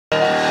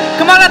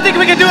I think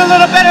we can do a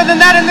little better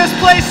than that in this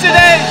place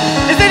today.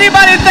 Is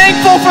anybody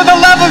thankful for the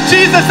love of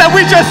Jesus that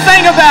we just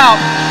sang about?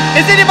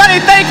 Is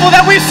anybody thankful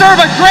that we serve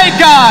a great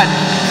God?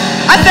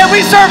 I said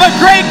we serve a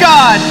great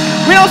God.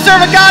 We don't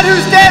serve a God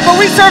who's dead, but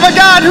we serve a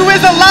God who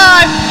is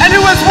alive and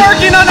who is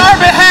working on our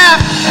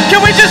behalf.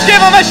 Can we just give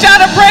him a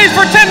shout of praise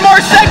for 10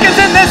 more seconds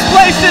in this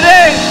place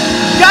today?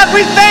 God,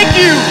 we thank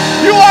you.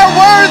 You are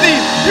worthy.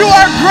 You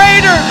are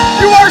greater.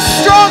 You are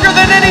stronger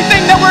than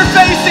anything that we're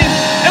facing.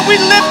 And we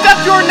lift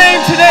up your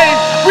name today.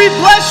 We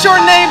bless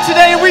your name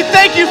today, and we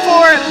thank you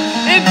for it.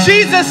 In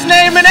Jesus'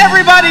 name, and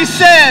everybody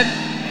said,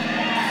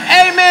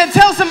 amen.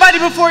 Tell somebody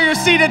before you're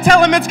seated,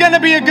 tell them it's going to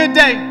be a good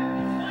day.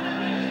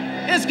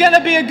 It's going to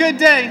be a good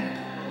day.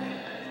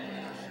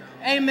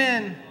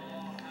 Amen.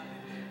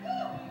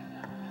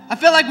 I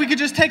feel like we could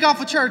just take off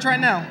a church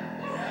right now.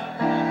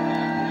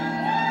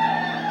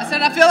 I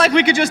said, I feel like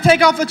we could just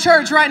take off a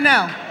church right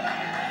now.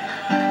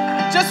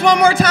 Just one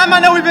more time. I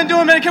know we've been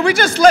doing it. Can we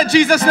just let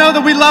Jesus know that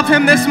we love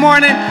him this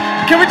morning?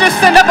 Can we just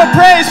send up a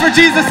praise for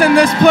Jesus in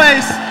this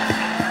place?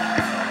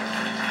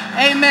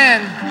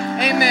 Amen.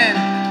 Amen.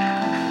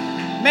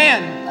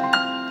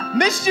 Man,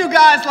 missed you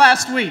guys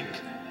last week.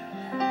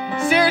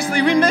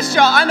 Seriously, we missed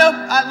y'all. I know,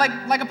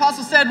 like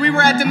Apostle said, we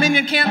were at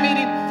Dominion Camp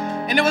meeting,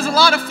 and it was a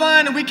lot of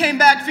fun, and we came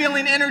back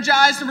feeling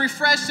energized and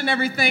refreshed and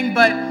everything,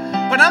 but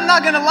I'm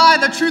not going to lie.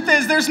 The truth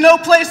is there's no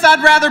place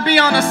I'd rather be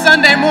on a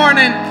Sunday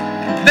morning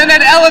than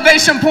at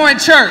Elevation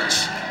Point Church.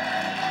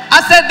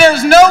 I said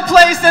there's no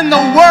place in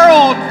the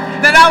world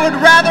that I would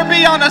rather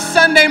be on a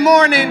Sunday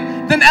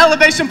morning than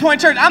Elevation Point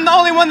Church. I'm the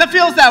only one that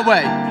feels that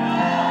way.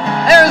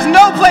 There's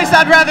no place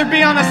I'd rather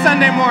be on a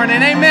Sunday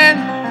morning.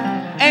 Amen.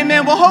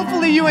 Amen. Well,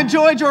 hopefully you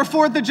enjoyed your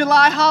 4th of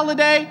July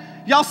holiday.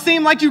 Y'all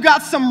seem like you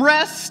got some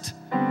rest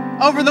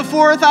over the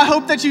 4th. I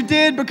hope that you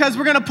did, because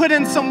we're going to put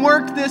in some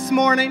work this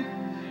morning.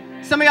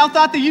 Some of y'all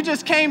thought that you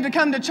just came to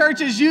come to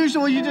church as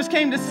usual. You just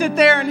came to sit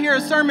there and hear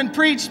a sermon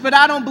preached, but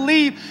I don't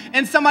believe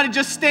in somebody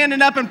just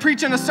standing up and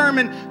preaching a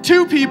sermon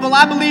to people.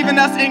 I believe in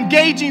us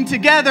engaging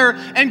together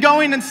and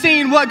going and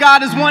seeing what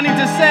God is wanting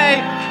to say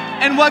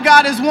and what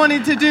God is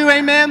wanting to do.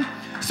 Amen.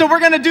 So we're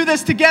going to do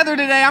this together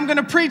today. I'm going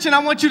to preach, and I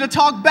want you to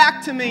talk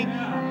back to me.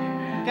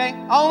 Okay?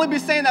 I'll only be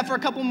saying that for a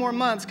couple more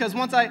months, because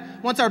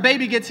once our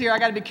baby gets here, I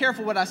got to be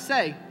careful what I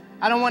say.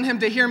 I don't want him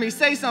to hear me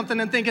say something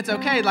and think it's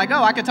okay, like,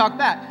 oh, I can talk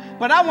back.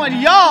 But I want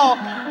y'all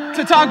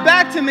to talk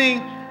back to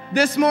me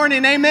this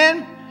morning.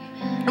 Amen?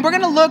 And we're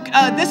going to look,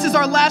 this is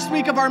our last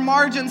week of our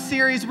Margin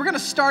series. We're going to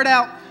start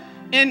out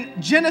in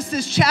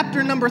Genesis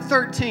chapter number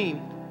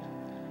 13.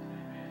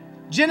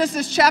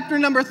 Genesis chapter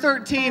number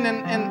 13,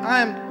 and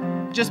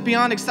I'm just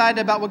beyond excited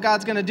about what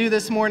God's going to do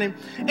this morning.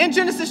 In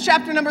Genesis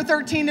chapter number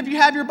 13, if you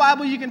have your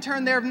Bible, you can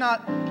turn there. If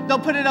not, they'll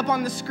put it up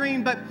on the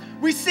screen. But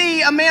we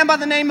see a man by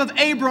the name of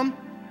Abram,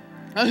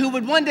 who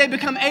would one day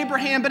become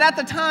Abraham. But at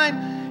the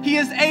time, he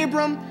is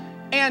Abram,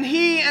 and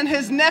he and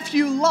his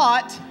nephew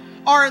Lot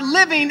are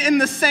living in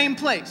the same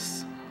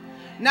place.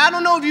 Now, I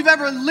don't know if you've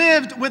ever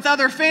lived with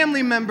other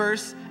family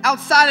members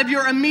outside of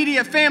your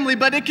immediate family,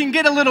 but it can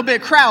get a little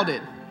bit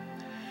crowded.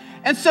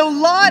 And so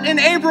Lot and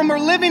Abram are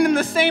living in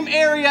the same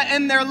area,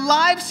 and their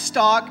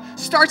livestock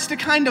starts to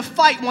kind of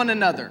fight one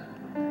another,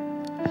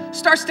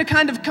 starts to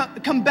kind of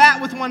combat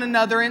with one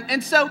another.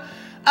 And so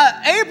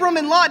Abram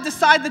and Lot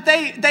decide that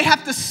they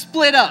have to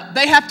split up.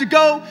 They have to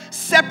go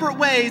separate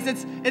ways.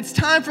 It's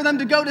time for them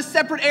to go to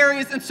separate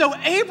areas. And so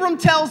Abram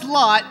tells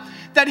Lot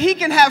that he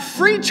can have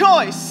free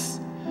choice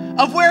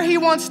of where he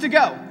wants to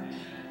go.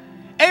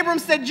 Abram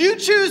said, you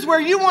choose where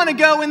you want to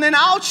go, and then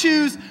I'll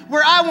choose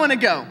where I want to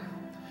go.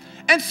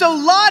 And so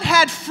Lot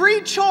had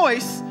free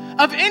choice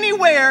of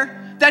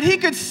anywhere that he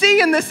could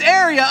see in this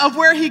area of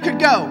where he could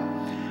go.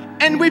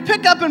 And we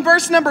pick up in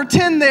verse number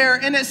 10 there,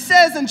 and it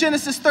says in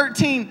Genesis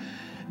 13,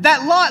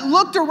 that Lot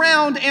looked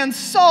around and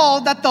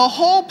saw that the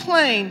whole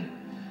plain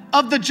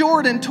of the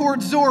Jordan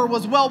toward Zoar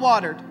was well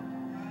watered,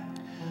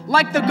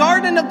 like the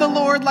garden of the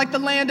Lord, like the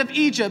land of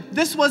Egypt.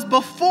 This was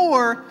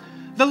before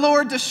the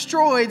Lord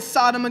destroyed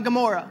Sodom and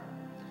Gomorrah.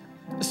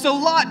 So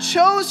Lot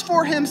chose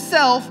for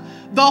himself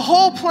the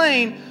whole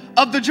plain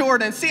of the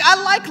Jordan. See,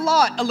 I like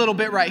Lot a little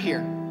bit right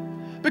here,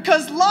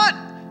 because Lot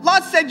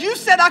said, you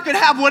said I could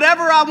have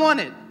whatever I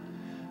wanted.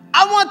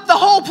 I want the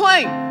whole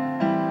plain.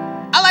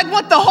 I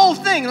want the whole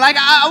thing.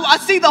 I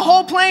see the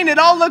whole plain. It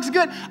all looks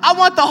good. I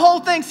want the whole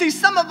thing. See,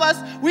 some of us,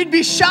 we'd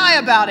be shy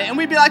about it, and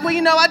we'd be like,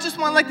 well, I just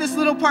want like this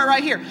little part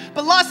right here.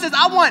 But Lot says,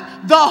 I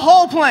want the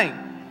whole plain.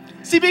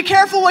 See, be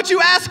careful what you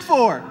ask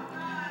for.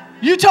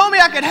 You told me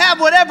I could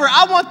have whatever.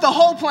 I want the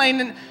whole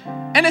plain.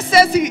 And it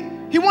says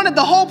he wanted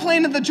the whole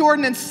plain of the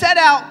Jordan, and set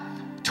out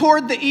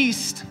toward the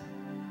east.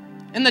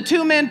 And the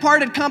two men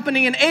parted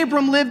company, and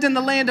Abram lived in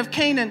the land of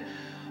Canaan,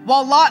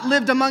 while Lot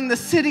lived among the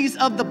cities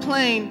of the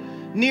plain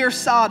near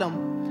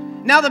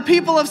Sodom. Now the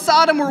people of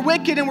Sodom were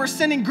wicked and were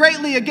sinning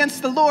greatly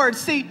against the Lord.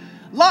 See,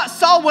 Lot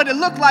saw what it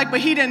looked like, but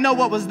he didn't know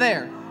what was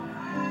there.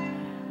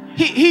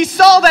 He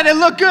saw that it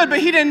looked good, but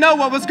he didn't know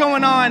what was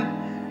going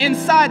on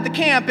inside the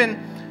camp. And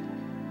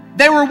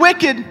they were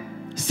wicked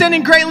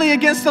sinning greatly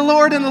against the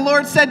Lord, and the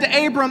Lord said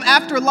to Abram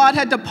after Lot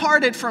had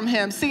departed from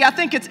him. See, I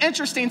think it's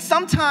interesting.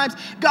 Sometimes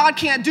God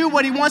can't do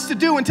what he wants to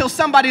do until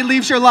somebody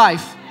leaves your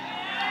life.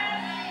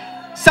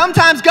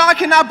 Sometimes God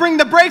cannot bring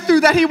the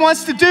breakthrough that he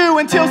wants to do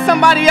until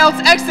somebody else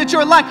exits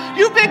your life.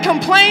 You've been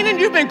complaining,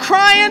 you've been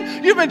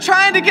crying, you've been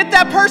trying to get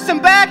that person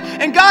back,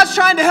 and God's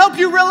trying to help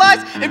you realize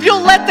if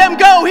you'll let them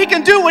go, he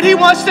can do what he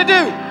wants to do.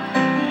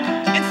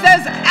 It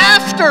says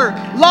after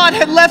Lot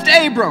had left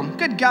Abram,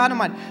 good God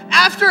Almighty,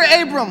 after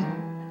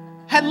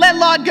Abram had let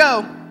Lot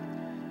go,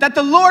 that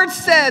the Lord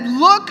said,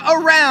 look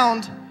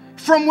around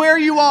from where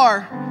you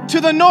are, to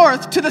the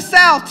north, to the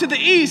south, to the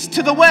east,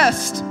 to the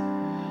west.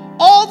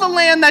 All the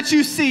land that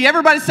you see,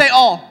 everybody say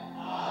all.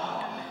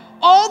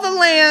 All the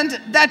land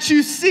that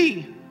you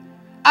see,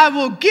 I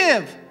will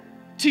give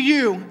to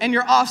you and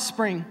your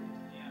offspring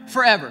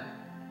forever.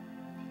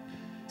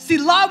 See,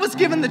 Lot was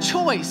given the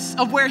choice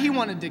of where he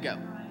wanted to go.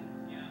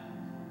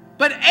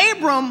 But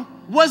Abram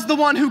was the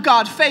one who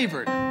God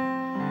favored.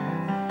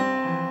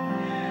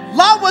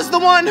 Lot was the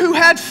one who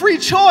had free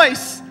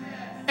choice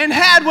and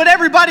had what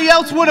everybody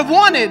else would have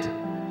wanted.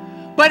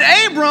 But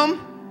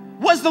Abram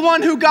was the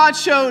one who God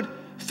showed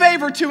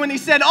favor to, and he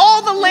said,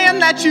 all the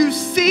land that you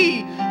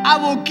see, I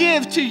will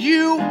give to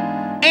you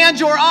and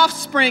your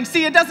offspring.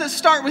 See, it doesn't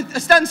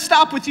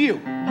stop with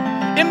you.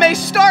 It may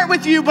start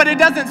with you, but it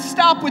doesn't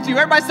stop with you.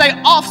 Everybody say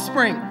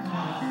offspring.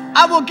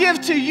 I will give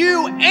to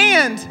you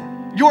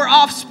and your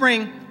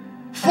offspring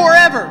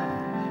forever.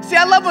 See,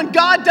 I love when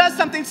God does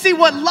something. See,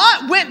 what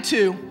Lot went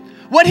to,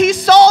 what he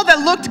saw that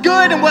looked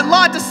good and what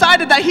Lot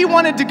decided that he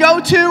wanted to go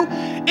to,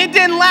 it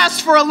didn't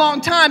last for a long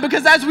time,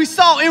 because as we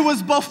saw, it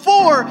was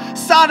before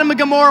Sodom and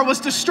Gomorrah was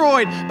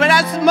destroyed. But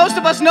as most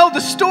of us know the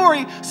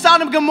story,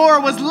 Sodom and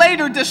Gomorrah was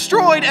later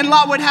destroyed and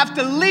Lot would have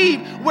to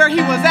leave where he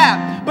was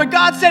at. But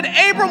God said,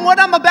 Abram, what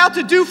I'm about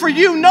to do for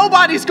you,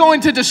 nobody's going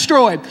to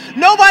destroy.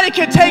 Nobody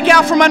can take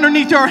out from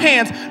underneath your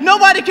hands.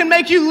 Nobody can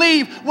make you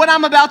leave what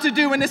I'm about to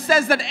do. And it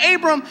says that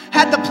Abram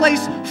had the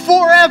place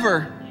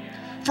forever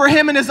for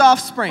him and his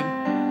offspring.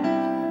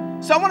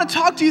 So I want to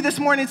talk to you this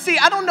morning. See,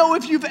 I don't know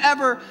if you've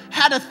ever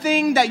had a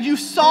thing that you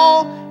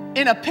saw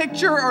in a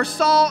picture or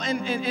saw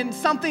in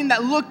something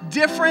that looked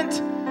different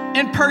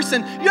in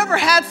person. You ever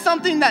had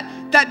something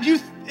that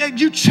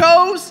you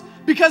chose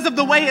because of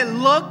the way it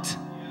looked,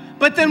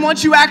 but then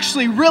once you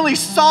actually really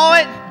saw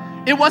it,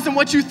 it wasn't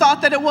what you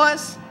thought that it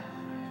was?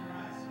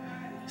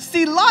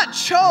 See, Lot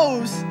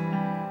chose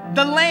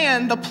the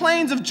land, the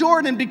plains of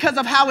Jordan, because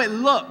of how it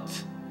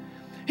looked.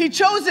 He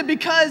chose it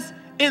because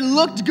it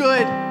looked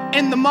good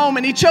in the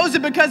moment. He chose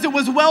it because it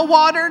was well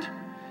watered,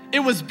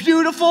 it was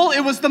beautiful, it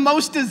was the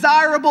most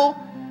desirable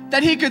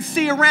that he could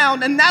see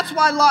around, and that's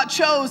why Lot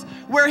chose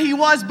where he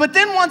was. But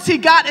then once he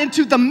got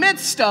into the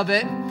midst of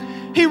it,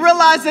 he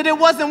realized that it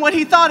wasn't what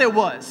he thought it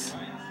was.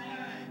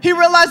 He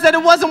realized that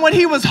it wasn't what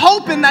he was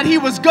hoping that he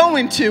was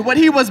going to, what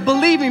he was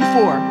believing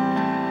for.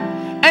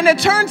 And it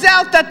turns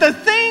out that the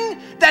thing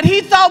that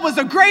he thought was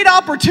a great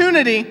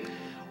opportunity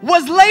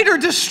was later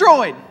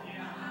destroyed.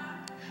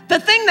 The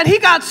thing that he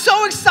got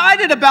so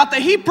excited about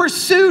that he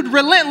pursued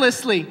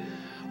relentlessly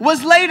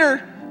was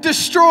later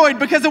destroyed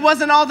because it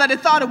wasn't all that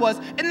it thought it was.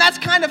 And that's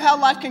kind of how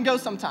life can go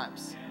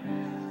sometimes.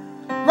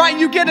 Right?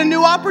 You get a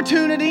new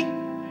opportunity.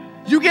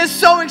 You get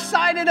so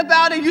excited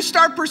about it. You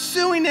start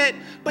pursuing it,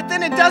 but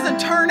then it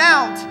doesn't turn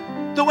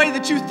out the way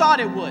that you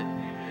thought it would.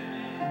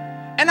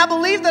 And I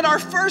believe that our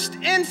first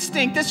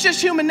instinct, it's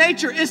just human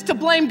nature, is to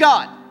blame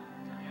God.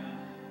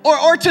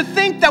 Or to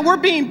think that we're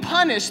being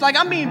punished, like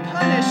I'm being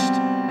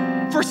punished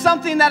for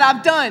something that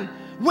I've done,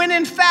 when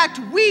in fact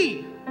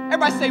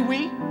everybody say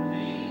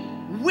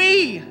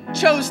we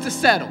chose to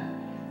settle.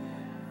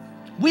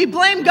 We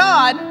blame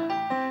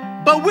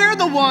God, but we're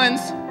the ones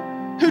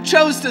who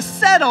chose to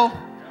settle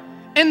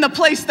in the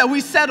place that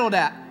we settled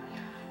at.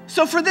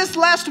 So for this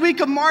last week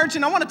of March,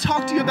 and I want to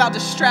talk to you about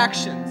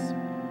distractions.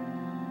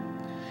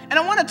 And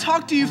I want to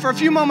talk to you for a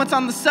few moments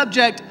on the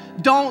subject,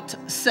 don't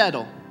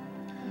settle.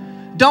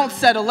 Don't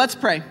settle. Let's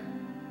pray.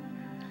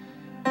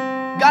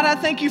 God, I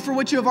thank you for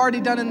what you have already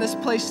done in this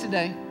place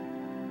today.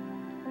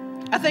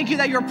 I thank you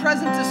that your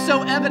presence is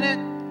so evident.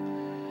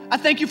 I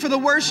thank you for the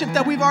worship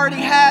that we've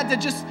already had to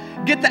just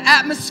get the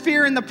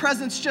atmosphere and the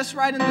presence just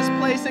right in this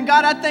place. And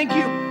God, I thank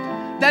you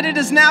that it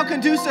is now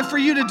conducive for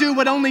you to do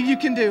what only you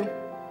can do.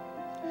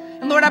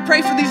 And Lord, I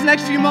pray for these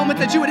next few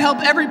moments that you would help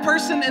every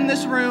person in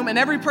this room and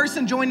every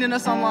person joining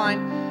us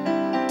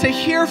online to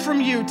hear from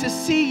you, to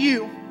see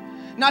you,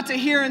 not to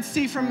hear and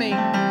see from me.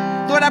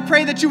 Lord, I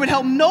pray that you would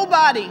help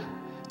nobody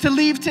to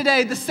leave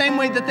today the same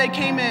way that they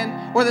came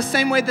in or the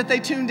same way that they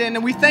tuned in.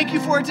 And we thank you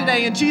for it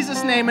today in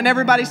Jesus' name. And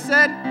everybody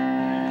said,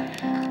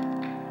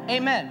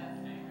 amen.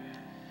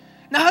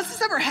 Now, has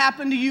this ever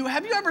happened to you?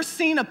 Have you ever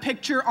seen a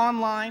picture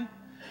online,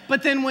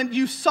 but then when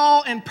you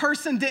saw in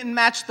person didn't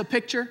match the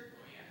picture?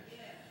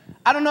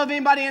 I don't know if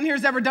anybody in here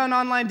has ever done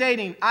online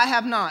dating. I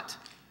have not.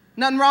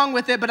 Nothing wrong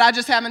with it, but I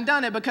just haven't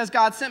done it because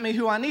God sent me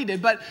who I needed.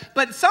 But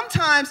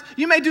sometimes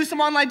you may do some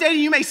online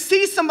dating. You may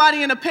see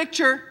somebody in a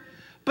picture,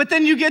 But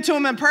then you get to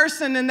them in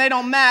person and they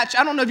don't match.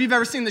 I don't know if you've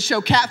ever seen the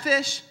show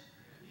Catfish.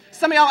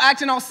 Some of y'all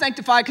acting all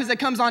sanctified because it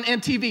comes on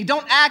MTV.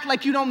 Don't act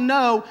like you don't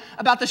know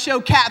about the show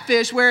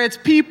Catfish, where it's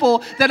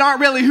people that aren't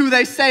really who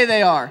they say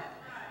they are.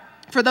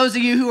 For those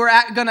of you who are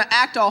going to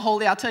act all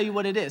holy, I'll tell you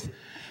what it is.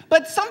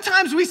 But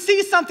sometimes we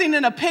see something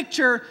in a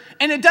picture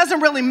and it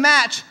doesn't really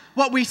match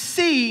what we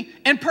see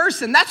in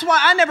person. That's why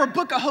I never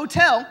book a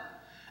hotel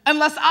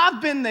unless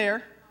I've been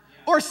there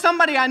or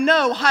somebody I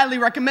know highly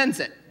recommends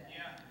it.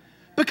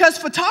 Because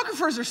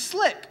photographers are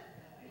slick.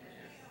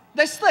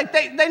 They're slick.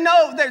 They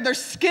know they're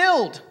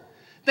skilled.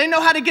 They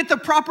know how to get the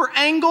proper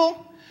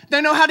angle.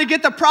 They know how to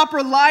get the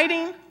proper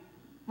lighting,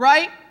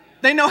 right?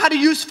 They know how to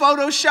use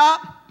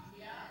Photoshop.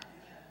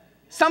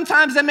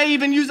 Sometimes they may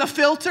even use a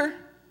filter.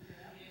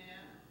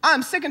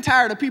 I'm sick and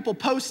tired of people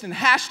posting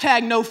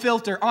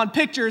 #NoFilter on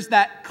pictures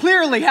that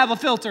clearly have a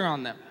filter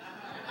on them.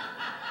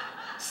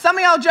 Some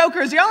of y'all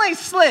jokers, y'all ain't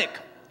slick.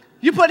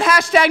 You put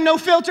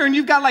 #NoFilter and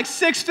you've got like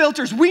 6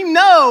 filters. We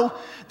know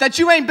that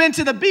you ain't been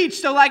to the beach.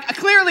 So like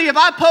clearly if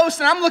I post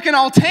and I'm looking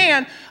all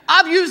tan,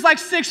 I've used like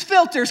 6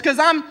 filters because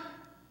I'm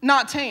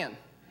not tan.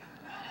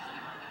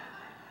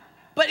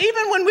 But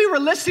even when we were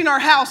listing our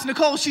house,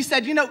 Nicole, she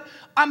said,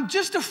 I'm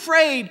just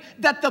afraid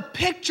that the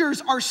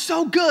pictures are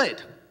so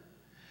good,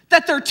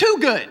 that they're too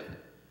good,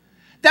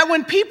 that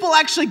when people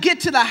actually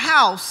get to the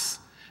house,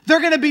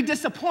 they're going to be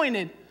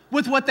disappointed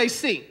with what they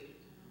see.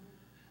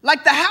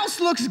 Like the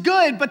house looks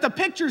good, but the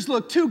pictures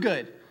look too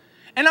good.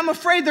 And I'm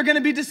afraid they're going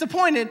to be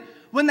disappointed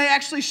when they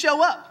actually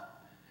show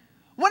up.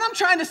 What I'm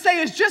trying to say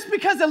is just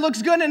because it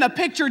looks good in a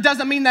picture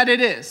doesn't mean that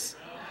it is.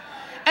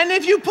 And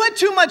if you put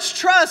too much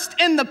trust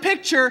in the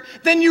picture,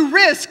 then you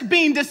risk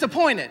being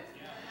disappointed.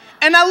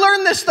 And I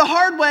learned this the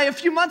hard way a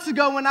few months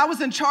ago when I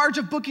was in charge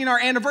of booking our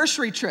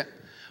anniversary trip.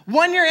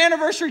 1-year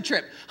anniversary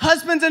trip.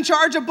 Husband's in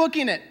charge of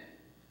booking it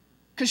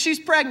because she's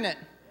pregnant.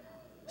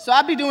 So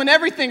I'd be doing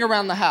everything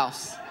around the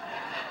house.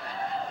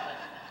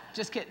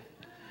 Just kidding.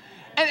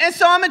 And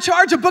so I'm in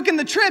charge of booking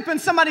the trip, and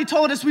somebody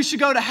told us we should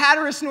go to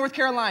Hatteras, North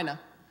Carolina.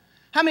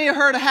 How many have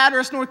heard of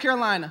Hatteras, North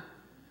Carolina?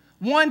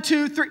 1,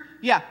 2, 3.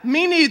 Yeah,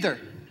 me neither.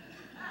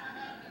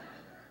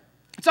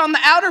 It's on the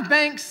outer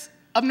banks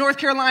of North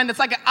Carolina. It's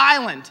like an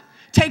island.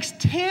 Takes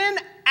 10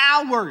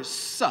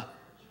 hours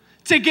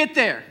to get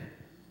there.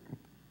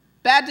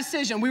 Bad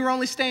decision. We were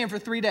only staying for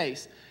 3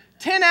 days.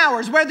 10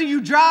 hours, whether you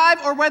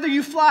drive or whether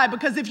you fly,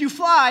 because if you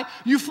fly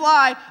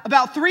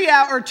about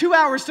 2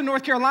 hours to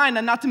North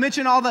Carolina, not to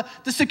mention all the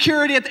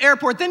security at the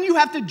airport. Then you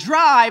have to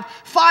drive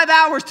 5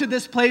 hours to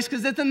this place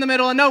because it's in the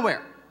middle of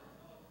nowhere.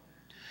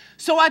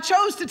 So I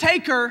chose to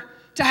take her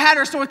to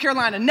Hatteras, North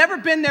Carolina. Never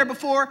been there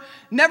before,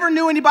 never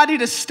knew anybody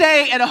to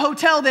stay at a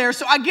hotel there.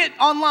 So I get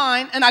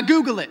online and I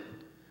Google it,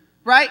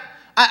 right?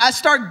 I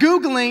start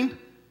Googling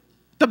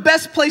the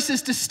best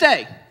places to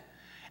stay.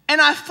 And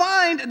I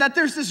find that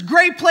there's this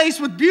great place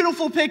with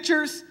beautiful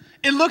pictures.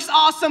 It looks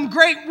awesome,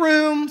 great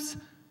rooms,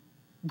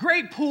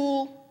 great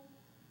pool,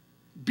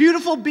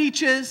 beautiful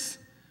beaches,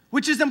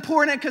 which is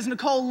important because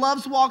Nicole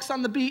loves walks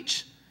on the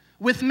beach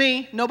with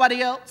me,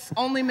 nobody else,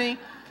 only me.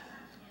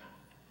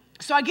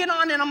 So I get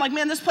on and I'm like,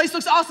 man, this place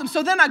looks awesome.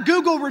 So then I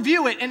Google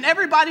review it and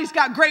everybody's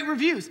got great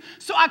reviews.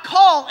 So I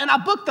call and I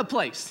book the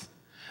place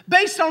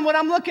based on what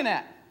I'm looking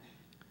at.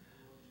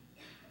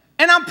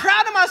 And I'm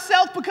proud of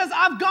myself because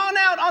I've gone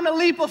out on a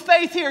leap of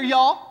faith here,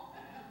 y'all.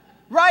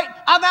 Right?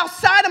 I'm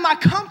outside of my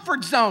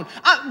comfort zone.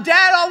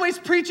 Dad always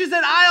preaches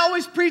it. I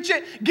always preach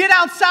it. Get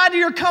outside of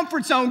your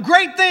comfort zone.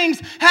 Great things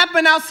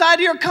happen outside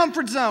of your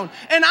comfort zone.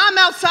 And I'm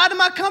outside of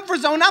my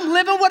comfort zone. I'm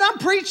living what I'm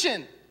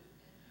preaching.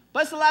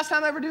 But it's the last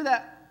time I ever do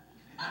that.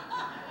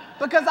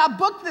 Because I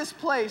booked this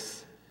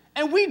place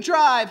and we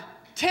drive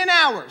 10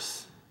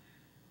 hours.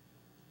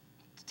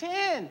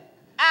 10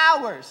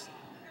 hours.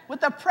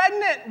 With a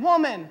pregnant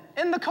woman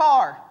in the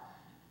car.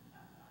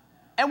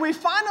 And we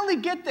finally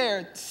get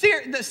there.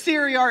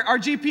 Siri, our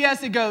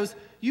GPS, it goes,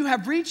 you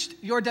have reached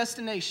your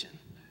destination.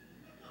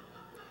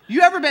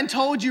 You ever been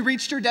told you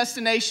reached your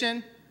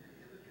destination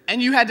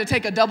and you had to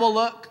take a double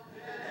look?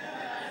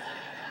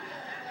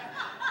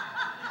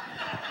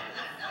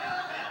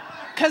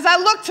 Because I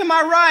looked to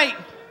my right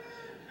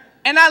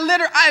and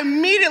I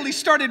immediately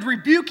started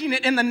rebuking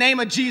it in the name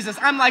of Jesus.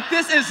 I'm like,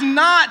 this is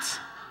not...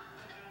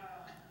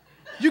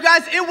 You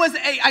guys,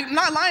 I'm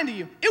not lying to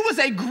you. It was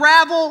a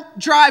gravel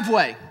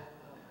driveway.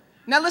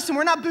 Now listen,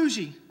 we're not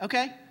bougie,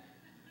 okay?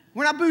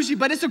 We're not bougie,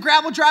 but it's a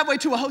gravel driveway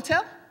to a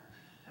hotel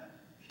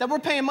that we're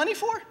paying money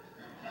for.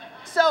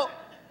 So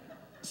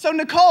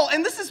Nicole,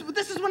 and this is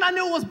when I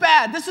knew it was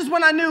bad. This is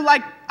when I knew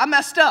like I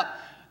messed up.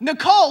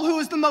 Nicole, who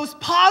is the most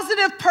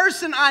positive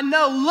person I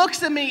know,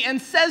 looks at me and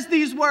says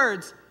these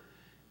words,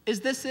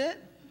 "Is this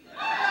it?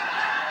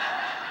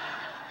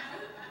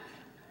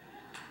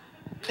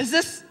 Is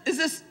this it?"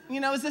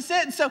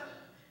 And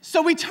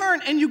so we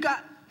turn and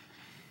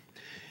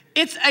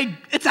it's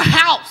a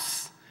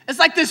house. It's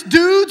like this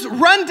dude's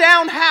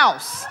rundown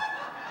house.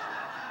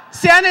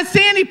 See, I didn't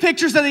see any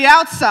pictures of the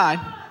outside.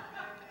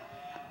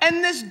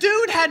 And this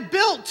dude had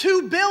built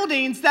 2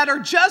 buildings that are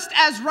just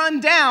as run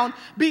down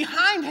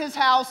behind his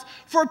house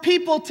for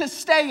people to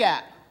stay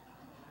at.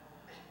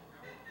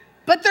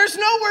 But there's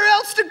nowhere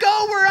else to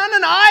go. We're on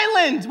an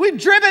island. We've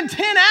driven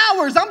 10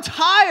 hours. I'm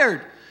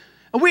tired.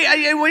 We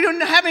don't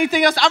have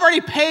anything else. I've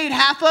already paid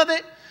half of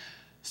it.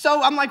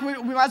 So I'm like, we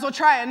might as well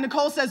try it. And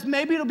Nicole says,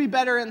 maybe it'll be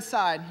better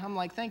inside. I'm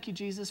like, thank you,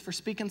 Jesus, for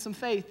speaking some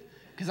faith,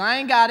 because I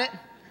ain't got it.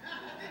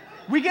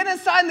 We get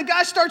inside, and the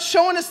guy starts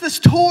showing us this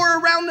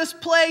tour around this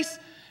place.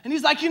 And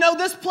he's like,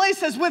 this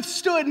place has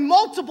withstood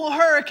multiple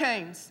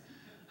hurricanes.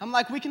 I'm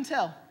like, we can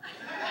tell.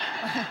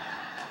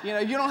 You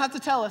don't have to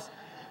tell us.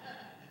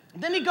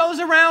 Then he goes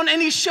around,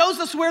 and he shows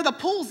us where the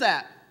pool's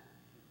at.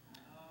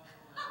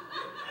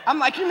 I'm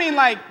like, you mean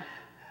like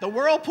the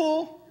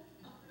whirlpool?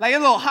 Like a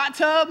little hot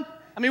tub?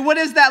 I mean, what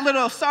is that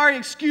little sorry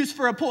excuse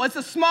for a pool? It's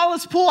the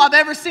smallest pool I've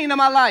ever seen in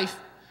my life.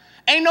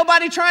 Ain't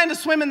nobody trying to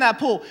swim in that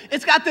pool.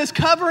 It's got this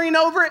covering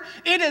over it.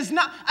 It is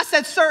not. I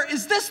said, sir,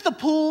 is this the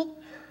pool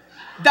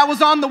that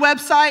was on the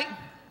website?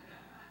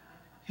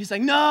 He's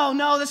like,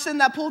 no, this isn't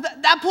that pool.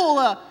 That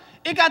pool,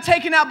 it got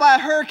taken out by a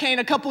hurricane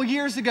a couple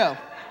years ago.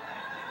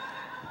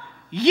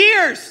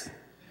 Years.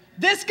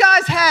 This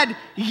guy's had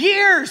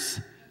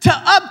years to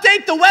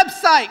update the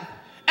website,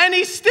 and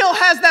he still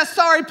has that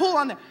sorry pool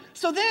on there.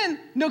 So then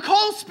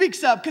Nicole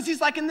speaks up, because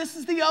he's like, and this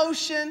is the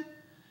ocean.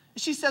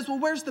 And she says, well,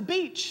 where's the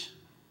beach?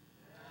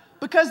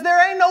 Because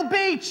there ain't no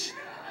beach.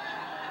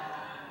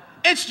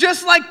 It's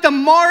just like the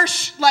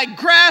marsh, like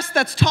grass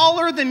that's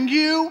taller than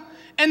you,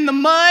 and the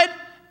mud,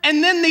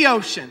 and then the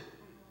ocean.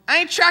 I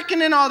ain't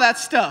tracking in all that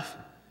stuff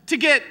to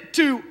get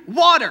to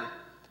water.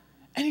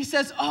 And he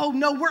says, oh,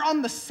 no, we're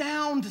on the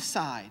sound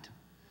side.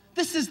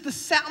 This is the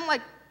sound. I'm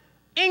like,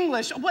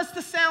 English, what's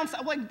the sound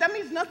side? I'm like, that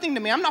means nothing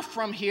to me. I'm not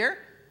from here.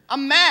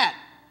 I'm mad.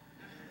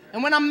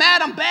 And when I'm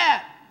mad, I'm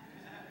bad.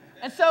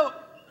 And so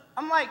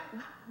I'm like,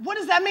 what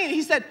does that mean?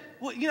 He said,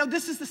 well,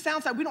 this is the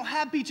sound side. We don't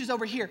have beaches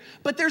over here.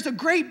 But there's a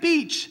great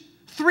beach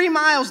 3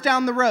 miles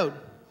down the road.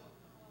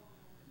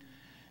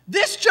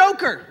 This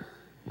joker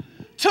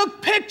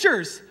took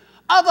pictures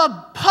of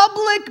a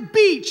public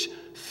beach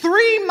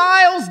 3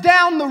 miles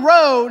down the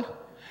road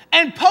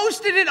and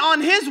posted it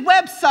on his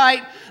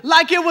website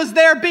like it was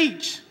their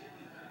beach.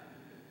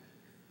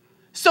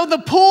 So the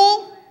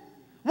pool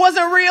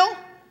wasn't real.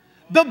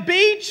 The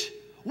beach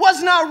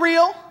was not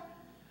real.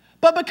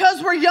 But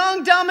because we're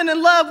young, dumb, and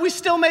in love, we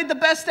still made the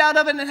best out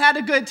of it and had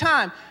a good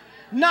time.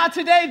 Not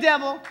today,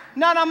 devil.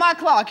 Not on my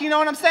clock. You know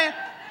what I'm saying?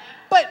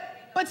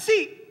 But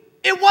see,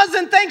 it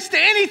wasn't thanks to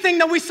anything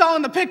that we saw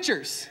in the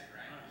pictures.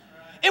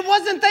 It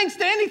wasn't thanks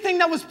to anything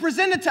that was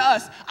presented to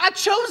us. I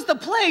chose the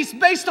place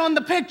based on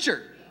the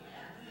picture.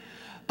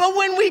 But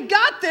when we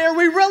got there,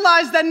 we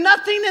realized that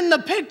nothing in the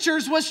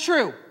pictures was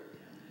true.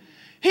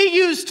 He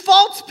used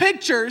false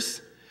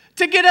pictures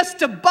to get us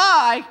to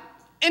buy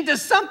into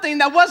something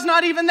that was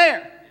not even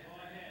there.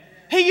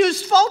 He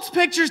used false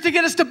pictures to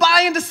get us to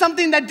buy into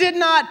something that did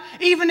not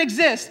even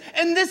exist.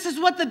 And this is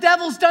what the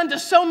devil's done to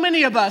so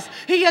many of us.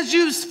 He has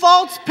used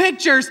false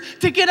pictures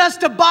to get us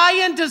to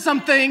buy into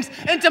some things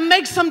and to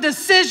make some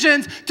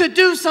decisions to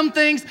do some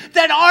things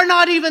that are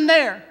not even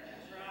there.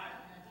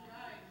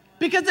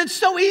 Because it's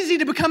so easy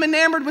to become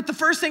enamored with the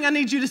first thing I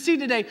need you to see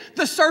today,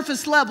 the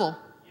surface level.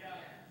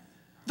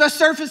 The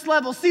surface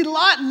level. See,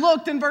 Lot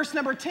looked in verse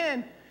number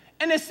 10,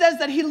 and it says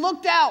that he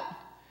looked out.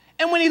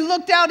 And when he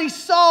looked out, he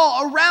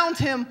saw around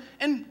him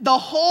and the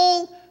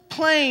whole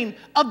plain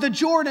of the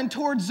Jordan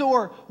toward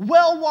Zoar,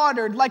 well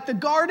watered, like the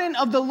garden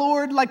of the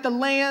Lord, like the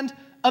land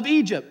of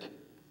Egypt.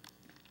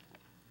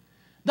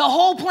 The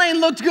whole plain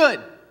looked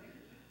good.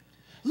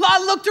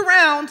 Lot looked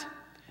around,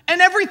 and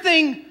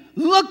everything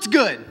looked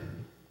good.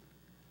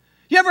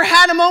 You ever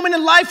had a moment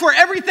in life where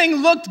everything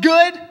looked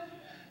good,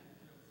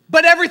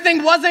 but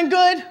everything wasn't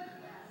good?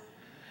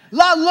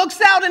 Lot looks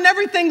out, and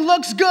everything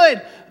looks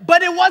good,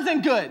 but it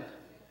wasn't good.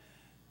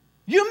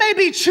 You may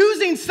be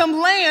choosing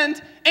some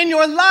land in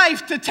your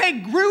life to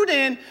take root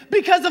in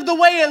because of the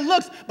way it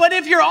looks. But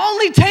if you're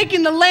only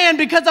taking the land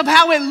because of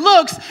how it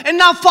looks and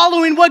not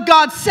following what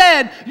God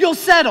said, you'll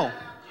settle.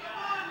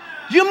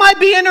 You might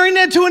be entering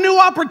into a new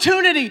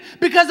opportunity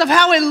because of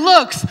how it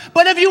looks.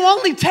 But if you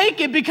only take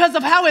it because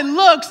of how it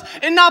looks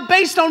and not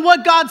based on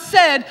what God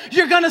said,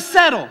 you're going to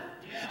settle.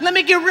 Let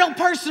me get real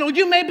personal.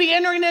 You may be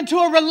entering into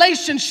a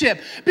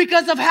relationship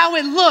because of how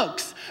it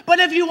looks. But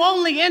if you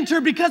only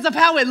enter because of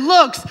how it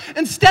looks,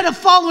 instead of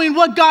following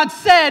what God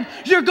said,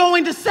 you're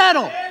going to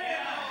settle.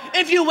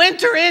 If you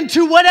enter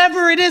into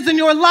whatever it is in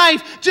your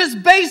life,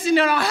 just basing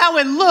it on how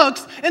it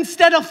looks,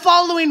 instead of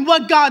following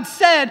what God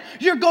said,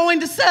 you're going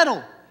to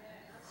settle.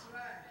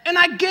 And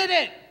I get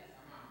it.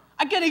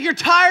 I get it. You're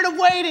tired of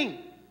waiting.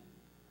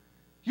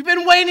 You've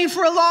been waiting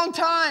for a long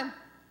time.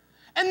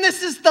 And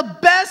this is the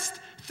best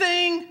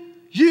thing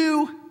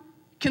you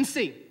can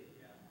see.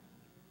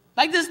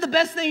 Like, this is the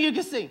best thing you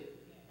can see.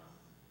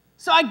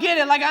 So I get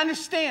it, like, I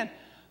understand.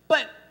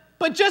 But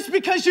just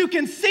because you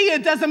can see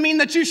it doesn't mean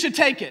that you should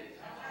take it.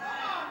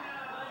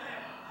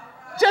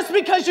 Just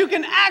because you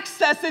can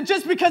access it,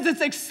 just because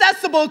it's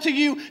accessible to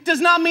you, does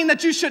not mean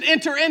that you should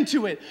enter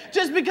into it.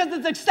 Just because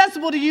it's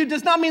accessible to you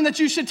does not mean that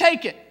you should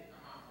take it.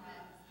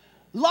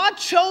 Lot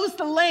chose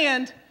the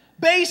land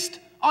based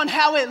on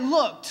how it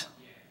looked,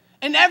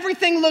 and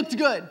everything looked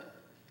good.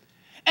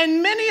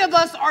 And many of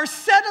us are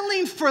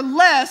settling for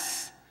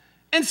less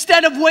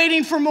instead of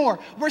waiting for more.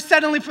 We're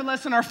settling for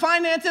less in our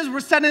finances. We're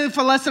settling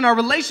for less in our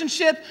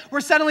relationship.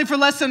 We're settling for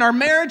less in our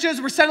marriages.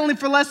 We're settling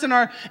for less in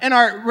our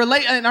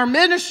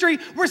ministry.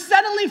 We're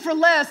settling for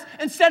less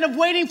instead of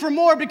waiting for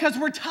more because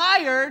we're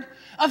tired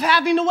of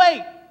having to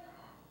wait.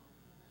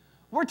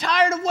 We're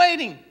tired of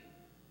waiting.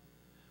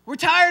 We're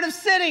tired of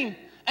sitting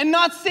and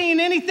not seeing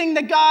anything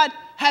that God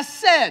has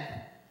said.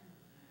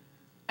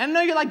 And I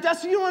know you're like,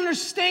 Dustin, you don't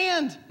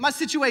understand my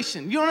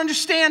situation. You don't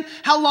understand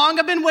how long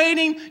I've been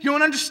waiting. You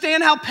don't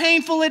understand how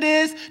painful it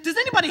is. Does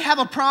anybody have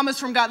a promise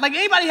from God? Like,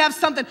 anybody have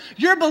something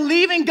you're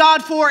believing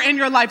God for in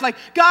your life? Like,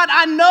 God,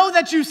 I know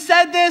that you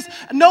said this.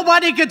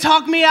 Nobody could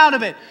talk me out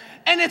of it.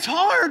 And it's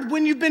hard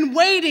when you've been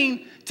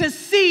waiting to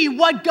see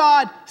what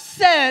God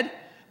said,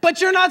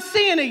 but you're not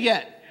seeing it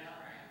yet.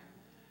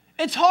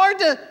 It's hard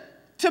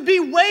to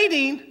be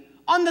waiting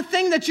on the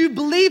thing that you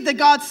believe that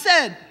God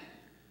said.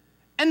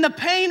 And the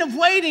pain of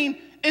waiting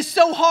is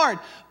so hard.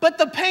 But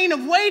the pain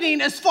of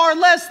waiting is far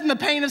less than the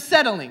pain of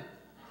settling.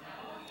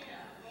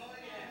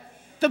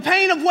 The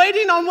pain of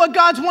waiting on what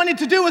God's wanted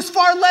to do is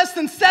far less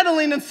than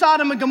settling in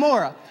Sodom and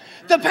Gomorrah.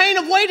 The pain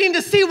of waiting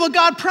to see what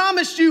God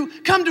promised you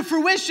come to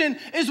fruition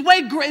is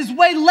way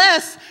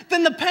less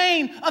than the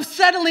pain of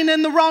settling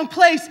in the wrong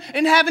place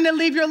and having to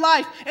leave your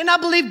life. And I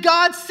believe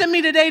God sent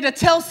me today to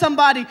tell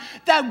somebody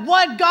that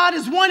what God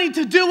is wanting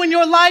to do in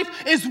your life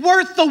is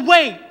worth the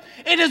wait.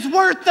 It is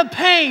worth the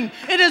pain.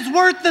 It is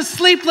worth the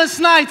sleepless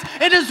nights.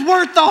 It is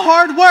worth the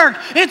hard work.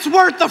 It's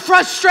worth the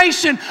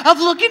frustration of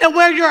looking at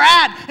where you're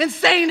at and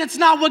saying it's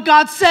not what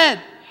God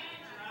said.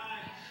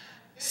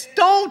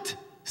 Don't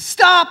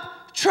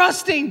stop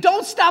trusting.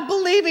 Don't stop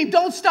believing.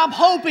 Don't stop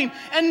hoping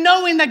and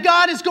knowing that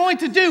God is going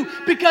to do,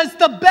 because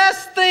the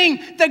best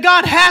thing that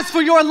God has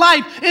for your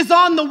life is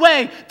on the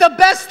way. The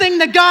best thing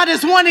that God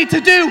is wanting to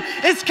do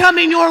is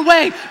coming your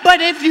way. But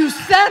if you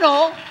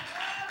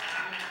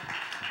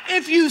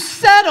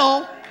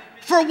settle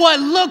for what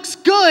looks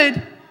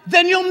good,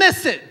 then you'll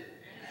miss it.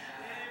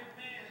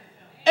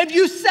 If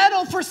you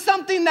settle for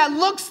something that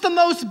looks the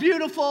most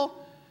beautiful,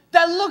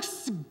 that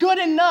looks good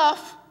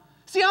enough.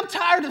 See, I'm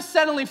tired of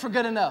settling for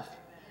good enough.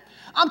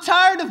 I'm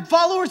tired of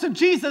followers of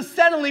Jesus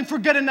settling for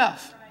good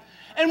enough.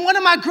 And one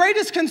of my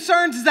greatest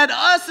concerns is that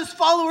us as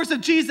followers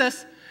of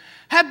Jesus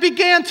have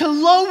began to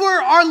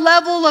lower our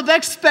level of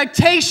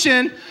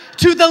expectation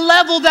to the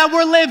level that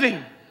we're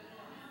living.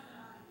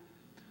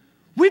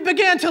 We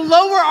began to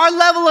lower our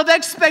level of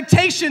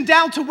expectation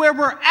down to where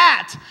we're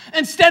at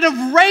instead of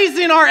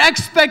raising our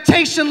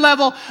expectation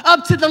level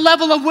up to the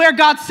level of where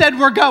God said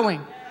we're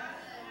going.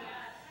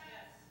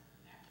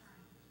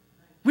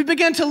 We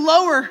began to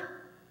lower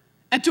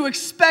and to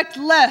expect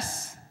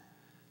less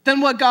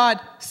than what God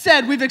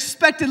said. We've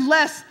expected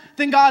less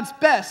than God's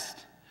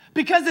best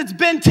because it's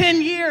been 10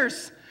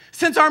 years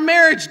since our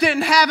marriage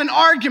didn't have an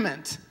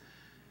argument.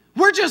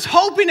 We're just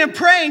hoping and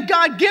praying,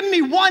 God, give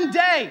me one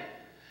day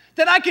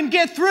that I can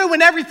get through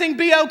and everything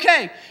be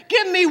okay.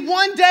 Give me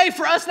one day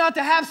for us not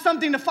to have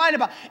something to fight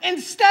about.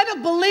 Instead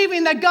of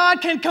believing that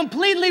God can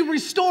completely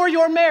restore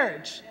your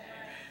marriage.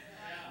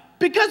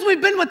 Because we've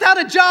been without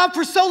a job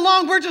for so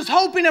long, we're just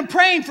hoping and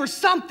praying for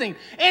something,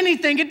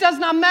 anything. It does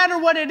not matter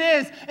what it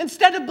is.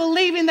 Instead of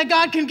believing that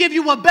God can give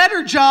you a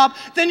better job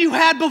than you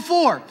had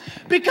before.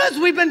 Because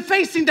we've been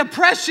facing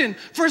depression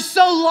for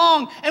so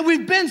long and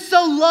we've been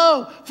so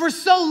low for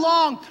so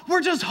long, we're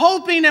just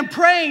hoping and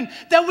praying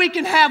that we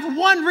can have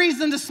one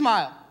reason to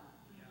smile.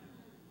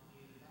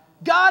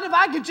 God, if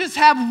I could just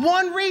have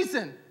one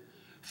reason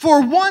for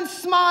one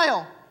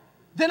smile,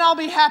 then I'll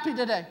be happy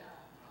today.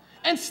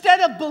 Instead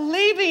of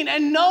believing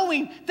and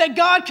knowing that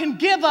God can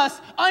give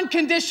us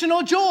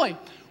unconditional joy,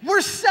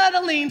 we're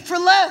settling for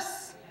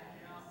less.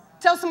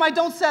 Tell somebody,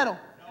 don't settle.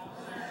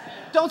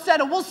 Don't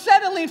settle. We're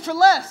settling for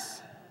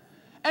less.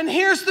 And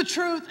here's the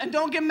truth, and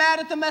don't get mad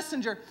at the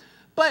messenger.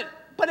 But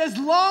as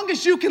long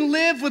as you can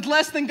live with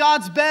less than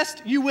God's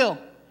best, you will.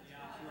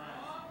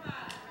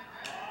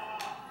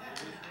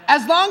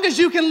 As long as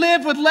you can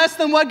live with less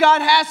than what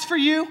God has for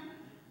you,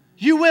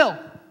 you will.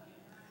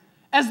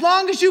 As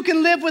long as you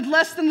can live with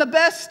less than the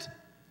best,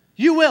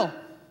 you will.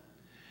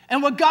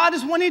 And what God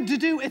is wanting to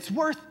do, it's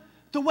worth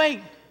the wait.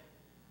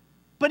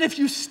 But if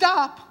you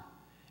stop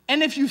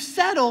and if you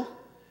settle,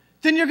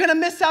 then you're going to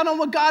miss out on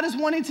what God is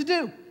wanting to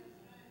do.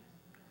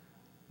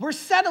 We're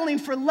settling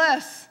for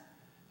less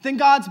than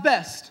God's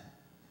best.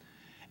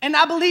 And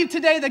I believe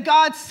today that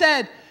God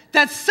said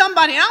that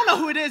somebody, I don't know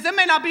who it is, it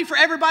may not be for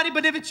everybody,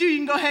 but if it's you, you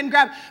can go ahead and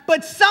grab it.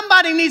 But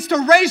somebody needs to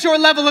raise your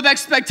level of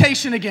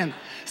expectation again.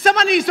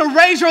 Somebody needs to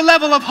raise your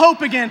level of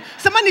hope again.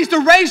 Somebody needs to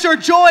raise your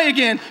joy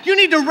again. You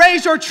need to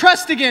raise your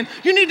trust again.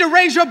 You need to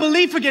raise your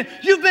belief again.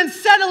 You've been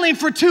settling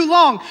for too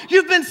long.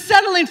 You've been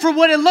settling for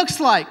what it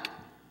looks like.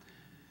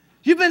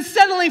 You've been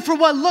settling for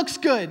what looks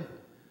good.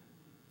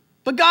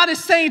 But God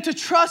is saying to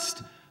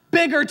trust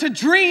bigger, to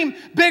dream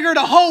bigger,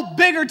 to hope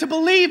bigger, to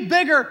believe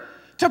bigger,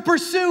 to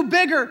pursue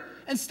bigger,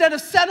 instead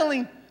of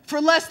settling for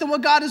less than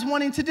what God is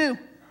wanting to do.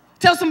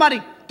 Tell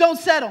somebody, don't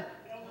settle.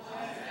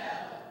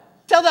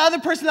 Tell the other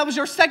person that was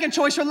your second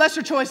choice, your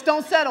lesser choice,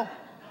 don't settle.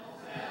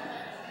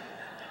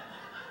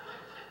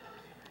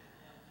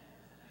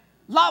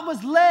 Lot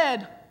was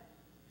led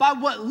by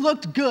what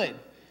looked good.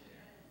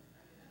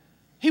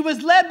 He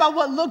was led by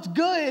what looked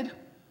good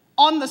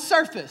on the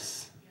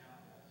surface,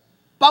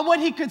 by what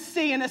he could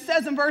see. And it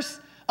says in verse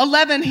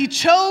 11, he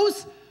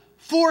chose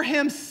for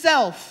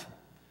himself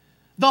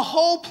the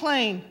whole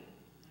plain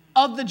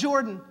of the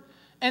Jordan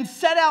and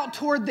set out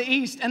toward the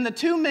east. And the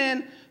two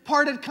men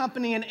parted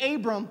company, and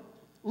Abram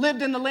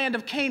lived in the land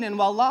of Canaan,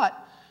 while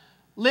Lot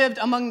lived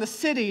among the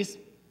cities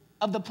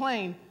of the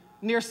plain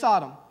near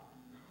Sodom.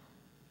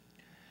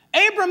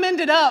 Abram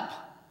ended up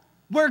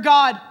where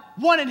God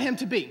wanted him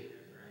to be,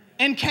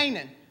 in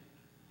Canaan.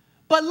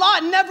 But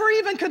Lot never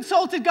even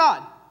consulted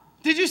God.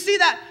 Did you see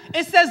that?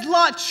 It says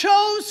Lot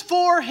chose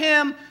for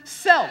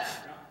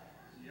himself.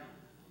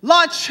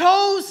 Lot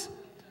chose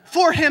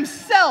for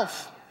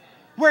himself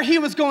where he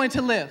was going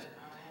to live.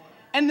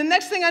 And the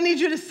next thing I need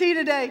you to see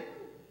today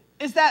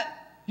is that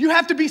you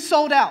have to be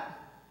sold out.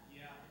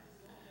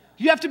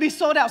 You have to be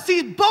sold out.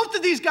 See, both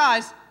of these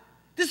guys,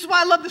 this is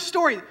why I love the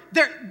story.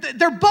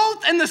 They're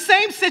both in the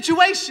same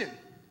situation.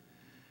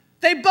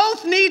 They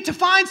both need to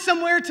find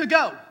somewhere to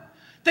go.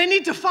 They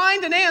need to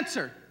find an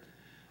answer.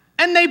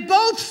 And they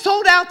both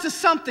sold out to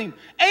something.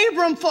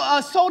 Abram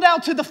sold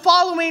out to the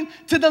following,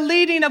 to the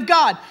leading of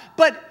God.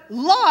 But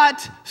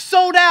Lot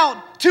sold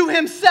out to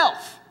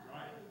himself.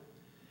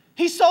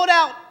 He sold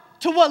out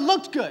to what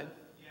looked good.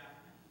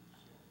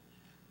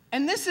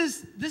 And this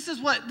is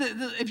what,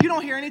 if you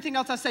don't hear anything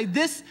else I say,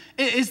 this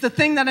is the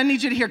thing that I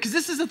need you to hear. Because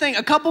this is the thing.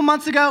 A couple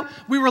months ago,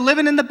 we were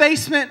living in the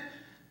basement.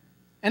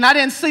 And I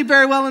didn't sleep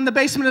very well in the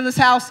basement of this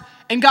house.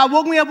 And God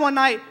woke me up one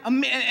night.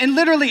 And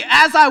literally,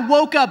 as I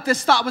woke up,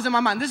 this thought was in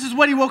my mind. This is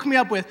what he woke me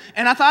up with.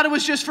 And I thought it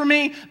was just for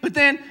me. But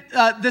then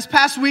this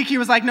past week, he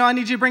was like, no, I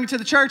need you to bring it to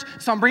the church.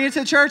 So I'm bringing it to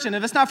the church. And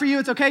if it's not for you,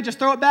 it's okay. Just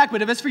throw it back.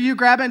 But if it's for you,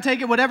 grab it and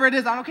take it. Whatever it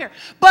is, I don't care.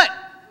 But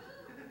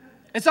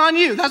it's on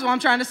you. That's what I'm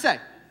trying to say.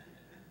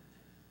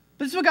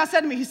 But this is what God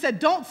said to me. He said,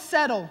 don't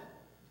settle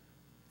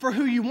for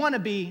who you want to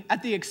be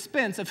at the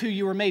expense of who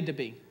you were made to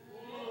be.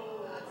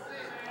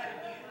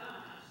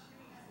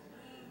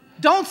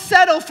 Don't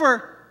settle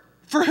for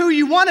who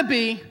you want to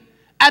be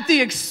at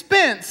the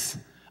expense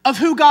of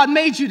who God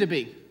made you to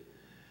be.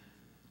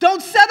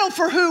 Don't settle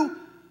for who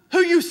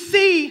you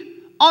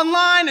see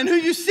online and who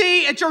you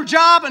see at your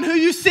job and who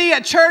you see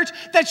at church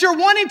that you're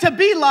wanting to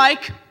be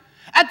like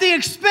at the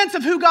expense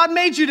of who God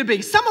made you to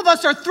be. Some of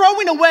us are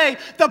throwing away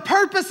the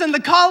purpose and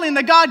the calling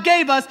that God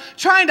gave us,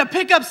 trying to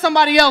pick up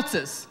somebody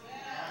else's.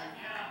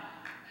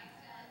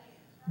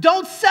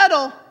 Don't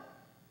settle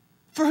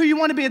for who you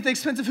want to be at the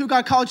expense of who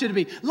God called you to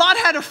be. Lot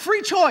had a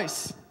free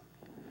choice.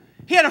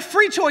 He had a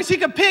free choice. He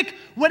could pick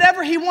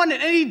whatever he wanted,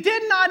 and he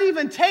did not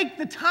even take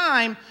the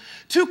time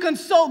to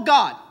consult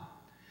God.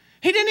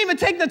 He didn't even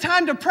take the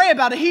time to pray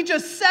about it. He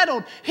just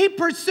settled. He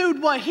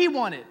pursued what he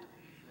wanted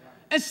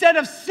instead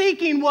of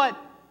seeking what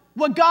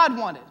God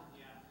wanted.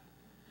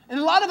 And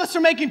a lot of us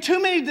are making too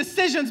many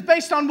decisions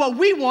based on what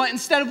we want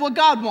instead of what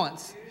God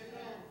wants.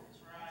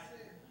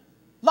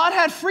 Lot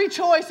had free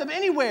choice of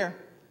anywhere,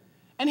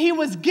 and he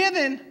was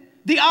given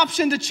the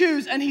option to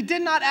choose, and he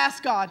did not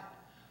ask God,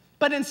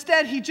 but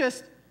instead he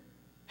just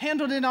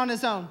handled it on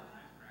his own.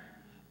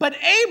 But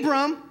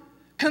Abram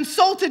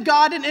consulted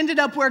God and ended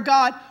up where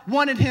God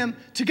wanted him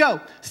to go.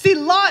 See,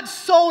 Lot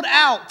sold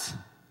out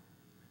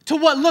to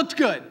what looked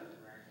good.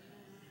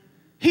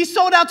 He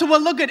sold out to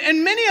what looked good.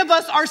 And many of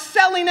us are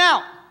selling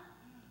out.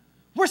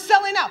 We're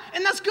selling out.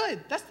 And that's good.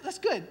 That's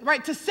good,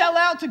 right? To sell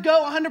out, to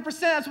go 100%.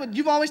 That's what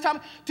you've always taught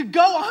me. To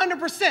go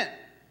 100%.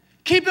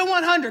 Keep it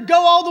 100. Go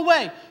all the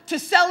way. To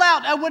sell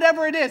out at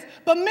whatever it is.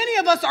 But many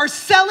of us are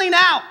selling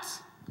out.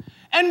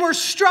 And we're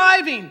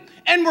striving.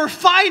 And we're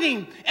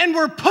fighting. And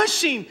we're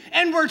pushing.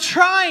 And we're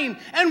trying.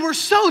 And we're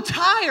so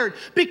tired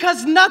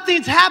because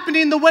nothing's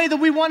happening the way that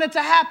we want it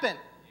to happen.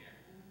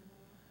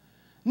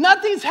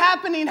 Nothing's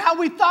happening how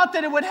we thought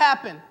that it would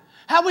happen,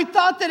 how we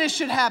thought that it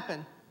should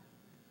happen.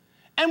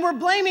 And we're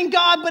blaming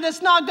God, but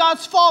it's not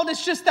God's fault.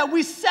 It's just that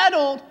we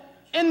settled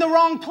in the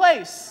wrong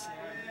place.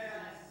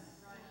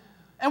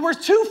 And we're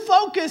too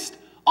focused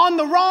on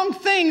the wrong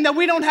thing that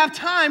we don't have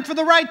time for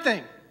the right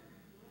thing.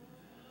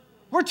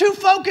 We're too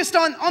focused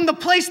on the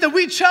place that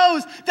we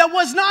chose that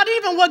was not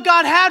even what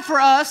God had for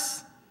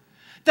us,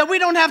 that we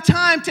don't have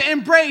time to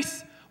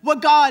embrace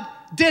what God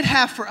did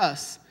have for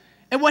us.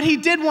 And what he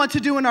did want to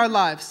do in our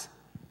lives.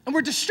 And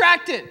we're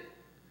distracted.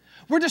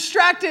 We're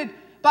distracted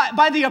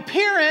by the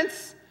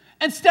appearance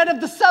instead of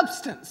the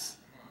substance.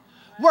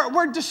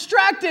 We're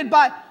distracted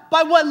by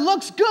what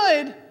looks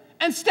good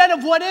instead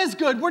of what is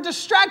good. We're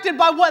distracted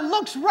by what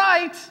looks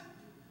right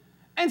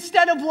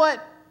instead of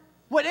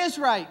what is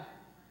right.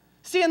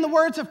 See, in the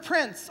words of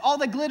Prince, all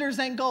that glitters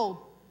ain't gold.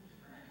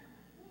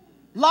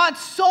 Lot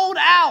sold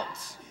out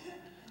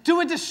to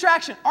a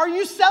distraction. Are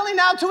you selling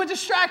out to a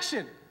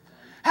distraction?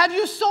 Have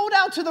you sold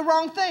out to the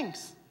wrong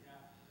things?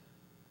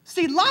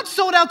 See, Lot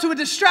sold out to a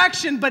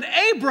distraction, but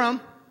Abram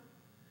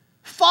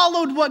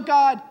followed what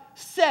God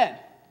said.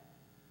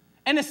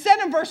 And it said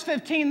in verse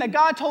 15 that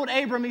God told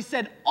Abram, he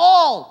said,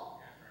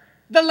 all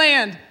the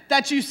land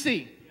that you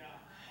see,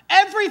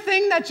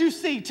 everything that you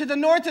see to the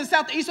north and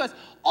south, east, west,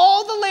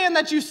 all the land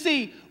that you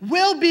see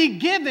will be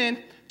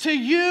given to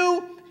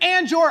you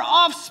and your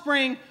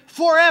offspring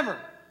forever.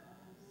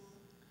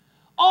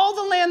 All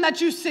the land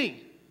that you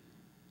see.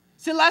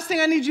 See, the last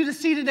thing I need you to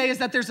see today is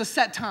that there's a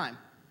set time.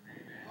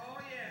 Oh,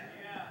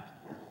 yeah.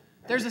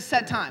 There's a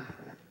set time.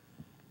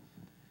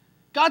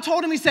 God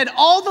told him, he said,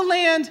 all the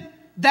land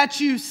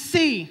that you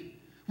see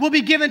will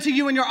be given to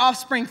you and your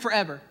offspring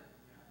forever.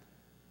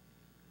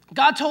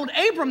 God told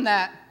Abram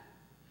that,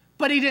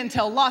 but he didn't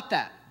tell Lot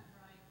that.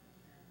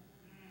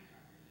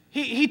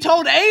 He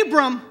told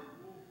Abram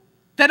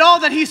that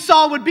all that he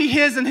saw would be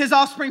his and his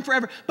offspring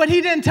forever, but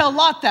he didn't tell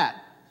Lot that.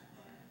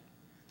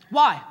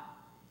 Why?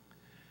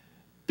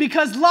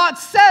 Because Lot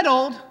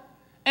settled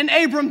and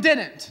Abram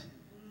didn't.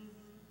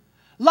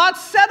 Lot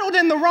settled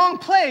in the wrong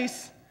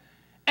place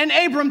and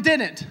Abram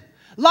didn't.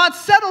 Lot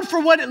settled for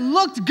what it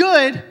looked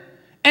good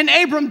and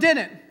Abram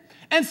didn't.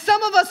 And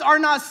some of us are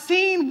not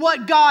seeing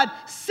what God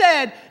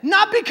said,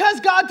 not because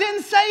God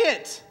didn't say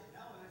it.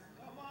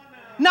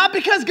 Not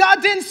because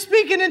God didn't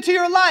speak it into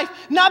your life.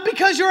 Not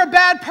because you're a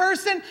bad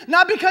person.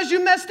 Not because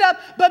you messed up.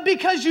 But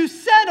because you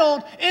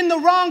settled in the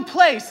wrong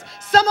place.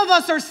 Some of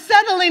us are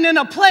settling in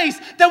a place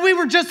that we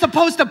were just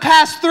supposed to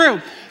pass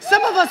through.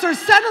 Some of us are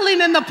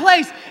settling in the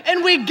place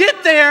and we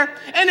get there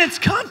and it's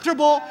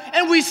comfortable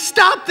and we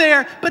stop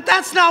there. But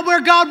that's not where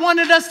God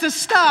wanted us to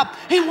stop.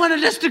 He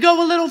wanted us to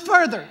go a little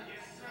further.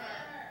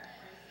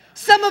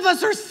 Some of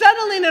us are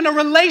settling in a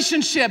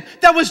relationship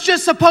that was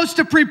just supposed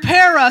to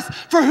prepare us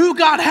for who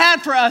God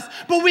had for us,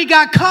 but we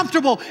got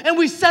comfortable and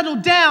we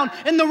settled down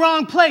in the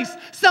wrong place.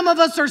 Some of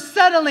us are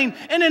settling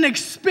in an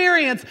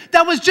experience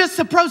that was just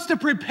supposed to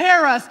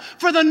prepare us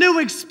for the new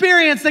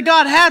experience that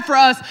God had for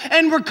us,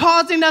 and we're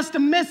causing us to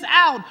miss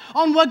out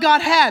on what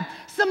God had.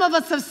 Some of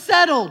us have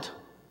settled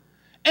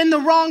in the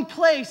wrong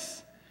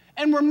place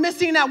and we're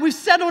missing out. We've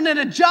settled in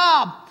a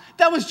job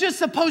that was just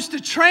supposed to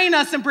train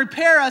us and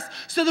prepare us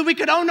so that we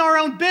could own our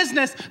own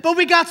business, but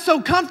we got so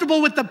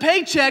comfortable with the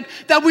paycheck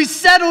that we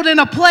settled in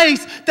a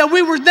place that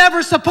we were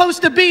never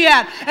supposed to be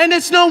at. And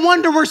it's no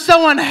wonder we're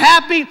so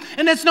unhappy,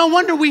 and it's no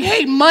wonder we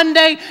hate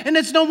Monday, and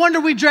it's no wonder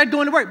we dread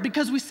going to work,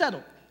 because we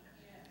settled.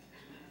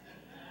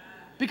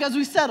 Because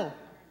we settled.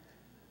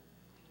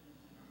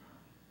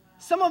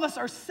 Some of us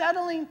are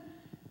settling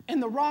in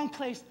the wrong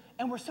place,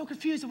 and we're so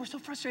confused and we're so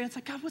frustrated. It's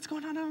like, God, what's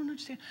going on? I don't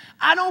understand.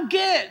 I don't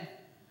get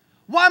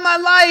why my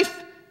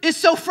life is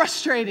so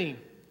frustrating.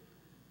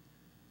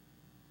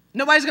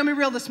 Nobody's going to be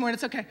real this morning.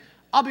 It's okay.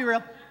 I'll be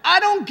real. I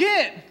don't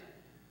get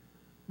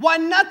why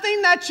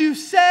nothing that you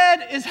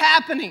said is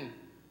happening.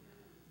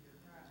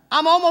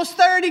 I'm almost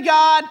 30,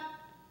 God,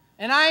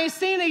 and I ain't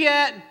seen it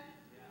yet.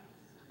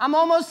 I'm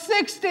almost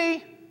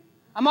 60.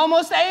 I'm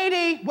almost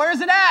 80.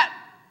 Where's it at?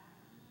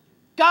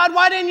 God,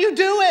 why didn't you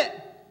do it?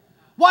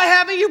 Why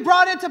haven't you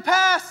brought it to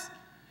pass?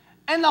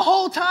 And the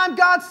whole time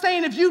God's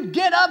saying, if you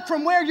get up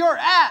from where you're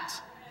at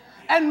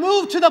and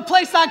move to the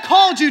place I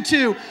called you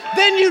to,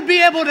 then you'd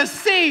be able to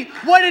see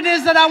what it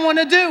is that I want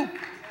to do.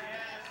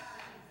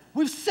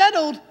 We've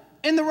settled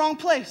in the wrong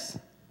place.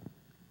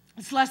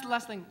 It's the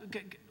last thing.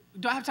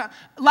 Do I have time?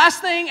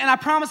 Last thing, and I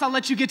promise I'll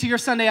let you get to your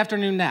Sunday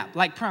afternoon nap.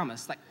 Like,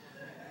 promise.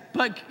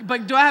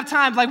 But do I have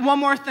time? Like, one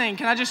more thing.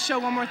 Can I just show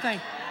one more thing?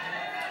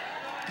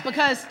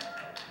 Because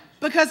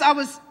I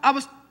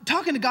was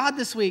talking to God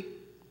this week.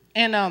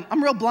 And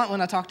I'm real blunt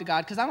when I talk to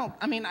God, because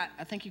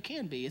I think you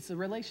can be. It's a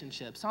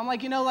relationship. So I'm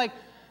like,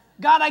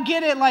 God, I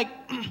get it. Like,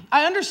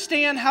 I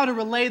understand how to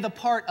relay the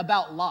part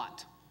about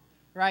Lot,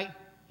 right?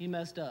 He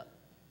messed up,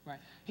 right?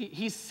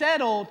 He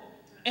settled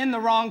in the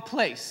wrong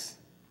place.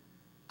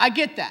 I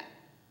get that.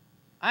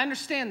 I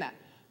understand that.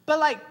 But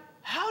like,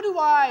 how do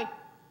I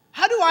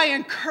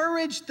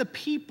encourage the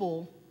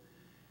people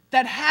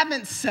that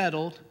haven't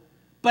settled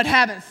but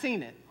haven't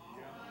seen it?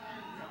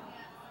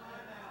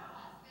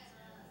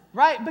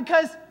 Right?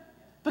 Because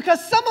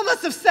some of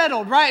us have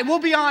settled, right? We'll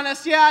be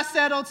honest. Yeah, I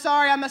settled.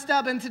 Sorry, I messed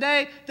up. And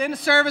today, the end of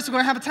service, we're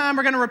going to have a time.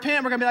 We're going to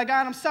repent. We're going to be like,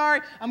 God, I'm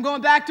sorry. I'm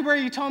going back to where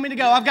you told me to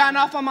go. I've gotten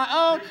off on my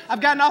own.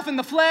 I've gotten off in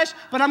the flesh,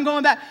 but I'm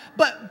going back.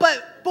 But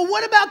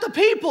what about the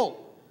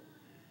people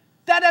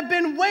that have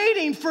been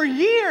waiting for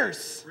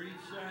years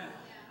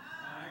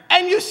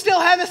and you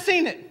still haven't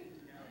seen it?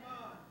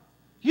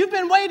 You've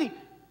been waiting.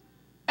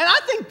 And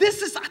I think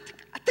this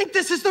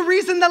is the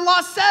reason that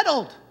Lot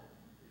settled.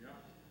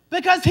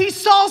 Because he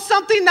saw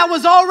something that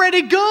was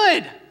already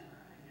good.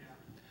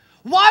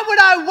 Why would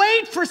I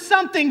wait for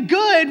something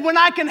good when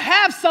I can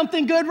have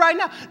something good right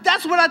now?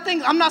 That's what I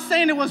think. I'm not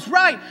saying it was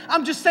right.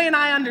 I'm just saying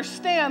I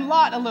understand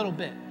Lot a little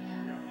bit.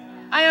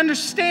 I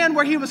understand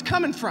where he was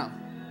coming from.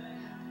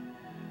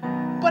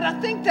 But I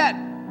think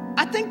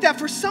that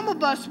for some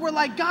of us, we're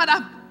like, God,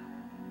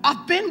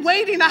 I've been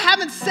waiting. I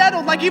haven't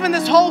settled. Like even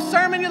this whole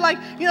sermon, you're like,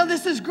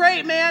 this is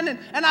great, man.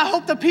 And I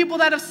hope the people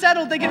that have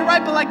settled, they get it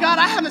right. But like, God,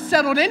 I haven't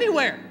settled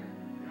anywhere.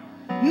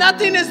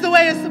 Nothing is the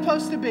way it's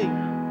supposed to be.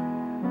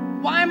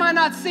 Why am I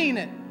not seeing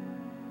it?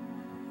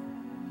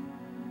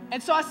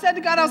 And so I said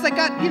to God, I was like,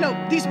 God,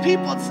 these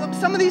people,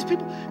 some of these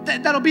people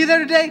that'll be there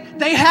today,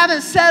 they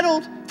haven't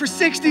settled for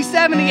 60,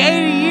 70,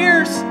 80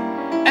 years,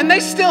 and they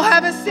still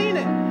haven't seen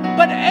it.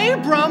 But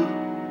Abram,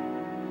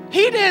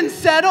 he didn't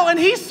settle, and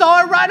he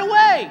saw it right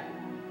away.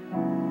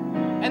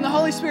 And the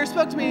Holy Spirit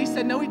spoke to me, and he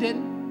said, no, he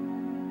didn't.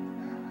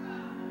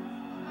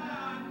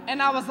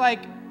 And I was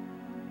like,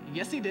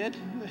 yes, he did.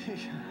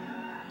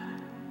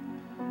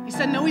 He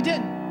said, no, he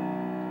didn't.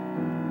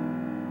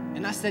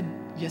 And I said,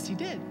 yes, he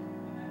did.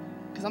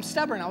 Because I'm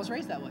stubborn. I was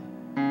raised that way.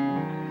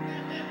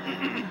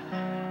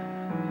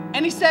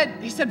 And he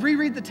said,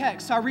 reread the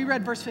text. So I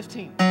reread verse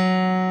 15.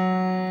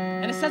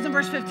 And it says in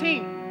verse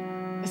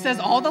 15, it says,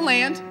 all the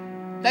land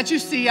that you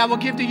see, I will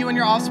give to you and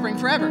your offspring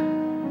forever.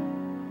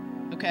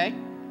 Okay,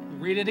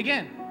 read it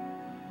again.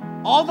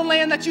 All the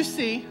land that you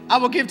see, I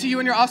will give to you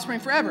and your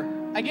offspring forever.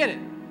 I get it.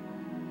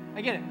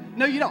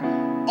 No, you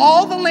don't.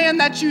 All the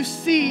land that you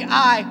see,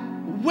 I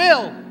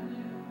will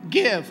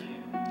give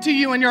to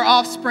you and your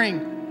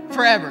offspring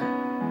forever.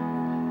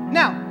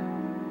 Now,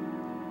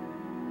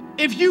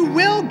 if you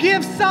will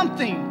give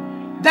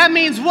something, that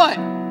means what?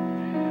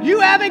 You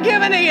haven't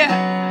given it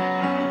yet.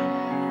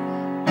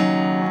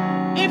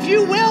 If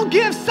you will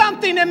give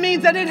something, it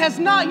means that it has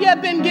not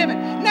yet been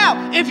given.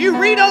 Now, if you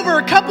read over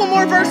a couple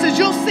more verses,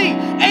 you'll see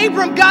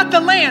Abram got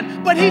the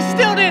land, but he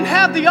still didn't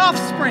have the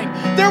offspring.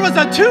 There was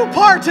a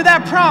two-part to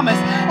that promise.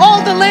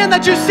 All the land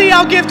that you see,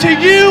 I'll give to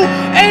you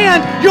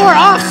and your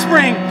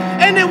offspring.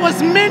 And it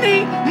was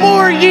many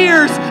more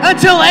years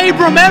until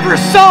Abram ever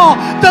saw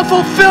the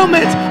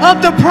fulfillment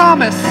of the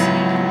promise.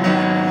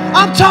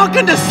 I'm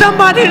talking to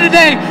somebody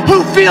today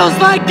who feels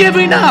like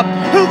giving up,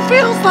 who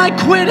feels like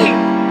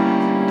quitting.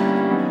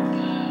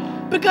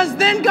 Because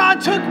then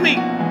God took me.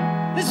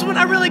 This is when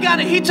I really got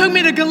it. He took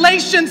me to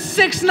Galatians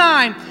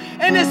 6:9.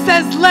 And it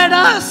says, let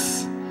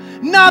us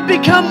not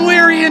become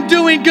weary in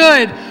doing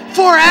good,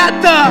 for at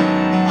the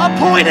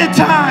appointed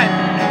time,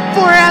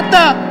 for at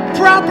the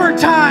proper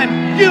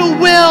time, you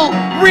will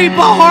reap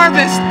a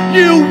harvest.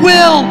 You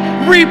will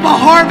reap a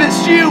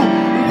harvest. You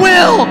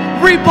will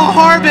reap a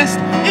harvest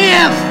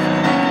if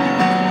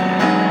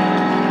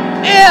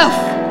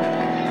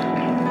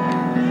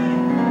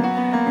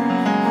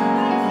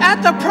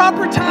at the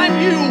proper time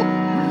you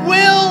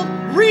will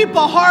reap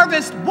a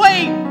harvest.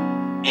 Wait,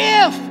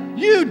 if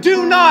you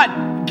do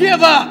not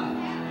give up,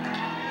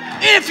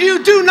 if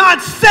you do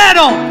not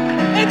settle,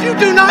 if you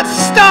do not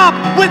stop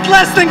with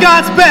less than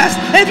God's best,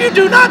 if you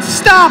do not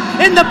stop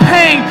in the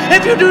pain,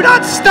 if you do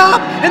not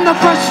stop in the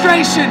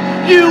frustration,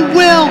 you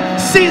will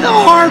see the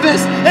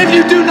harvest if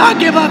you do not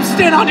give up.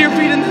 Stand on your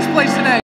feet in this place today.